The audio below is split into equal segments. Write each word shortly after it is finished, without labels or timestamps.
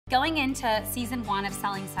Going into season 1 of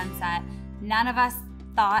Selling Sunset, none of us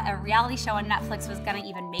thought a reality show on Netflix was gonna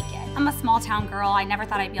even make it. I'm a small town girl. I never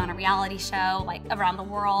thought I'd be on a reality show like around the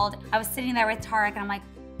world. I was sitting there with Tarek and I'm like,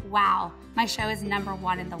 wow, my show is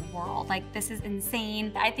 #1 in the world. Like, this is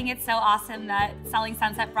insane. I think it's so awesome that Selling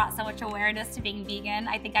Sunset brought so much awareness to being vegan.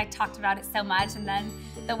 I think I talked about it so much, and then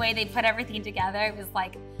the way they put everything together, it was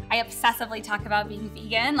like, I obsessively talk about being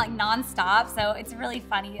vegan, like nonstop, so it's really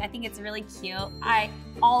funny. I think it's really cute. I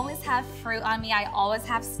always have fruit on me. I always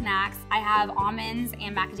have snacks. I have almonds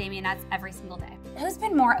and macadamia nuts every single day. Who's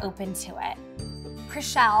been more open to it?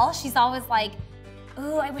 Chriselle, she's always like,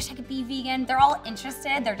 ooh, I wish I could be vegan. They're all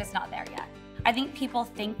interested, they're just not there yet. I think people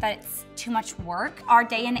think that it's too much work. Our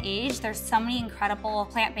day and age, there's so many incredible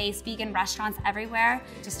plant-based vegan restaurants everywhere.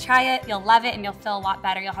 Just try it, you'll love it, and you'll feel a lot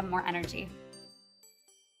better. You'll have more energy.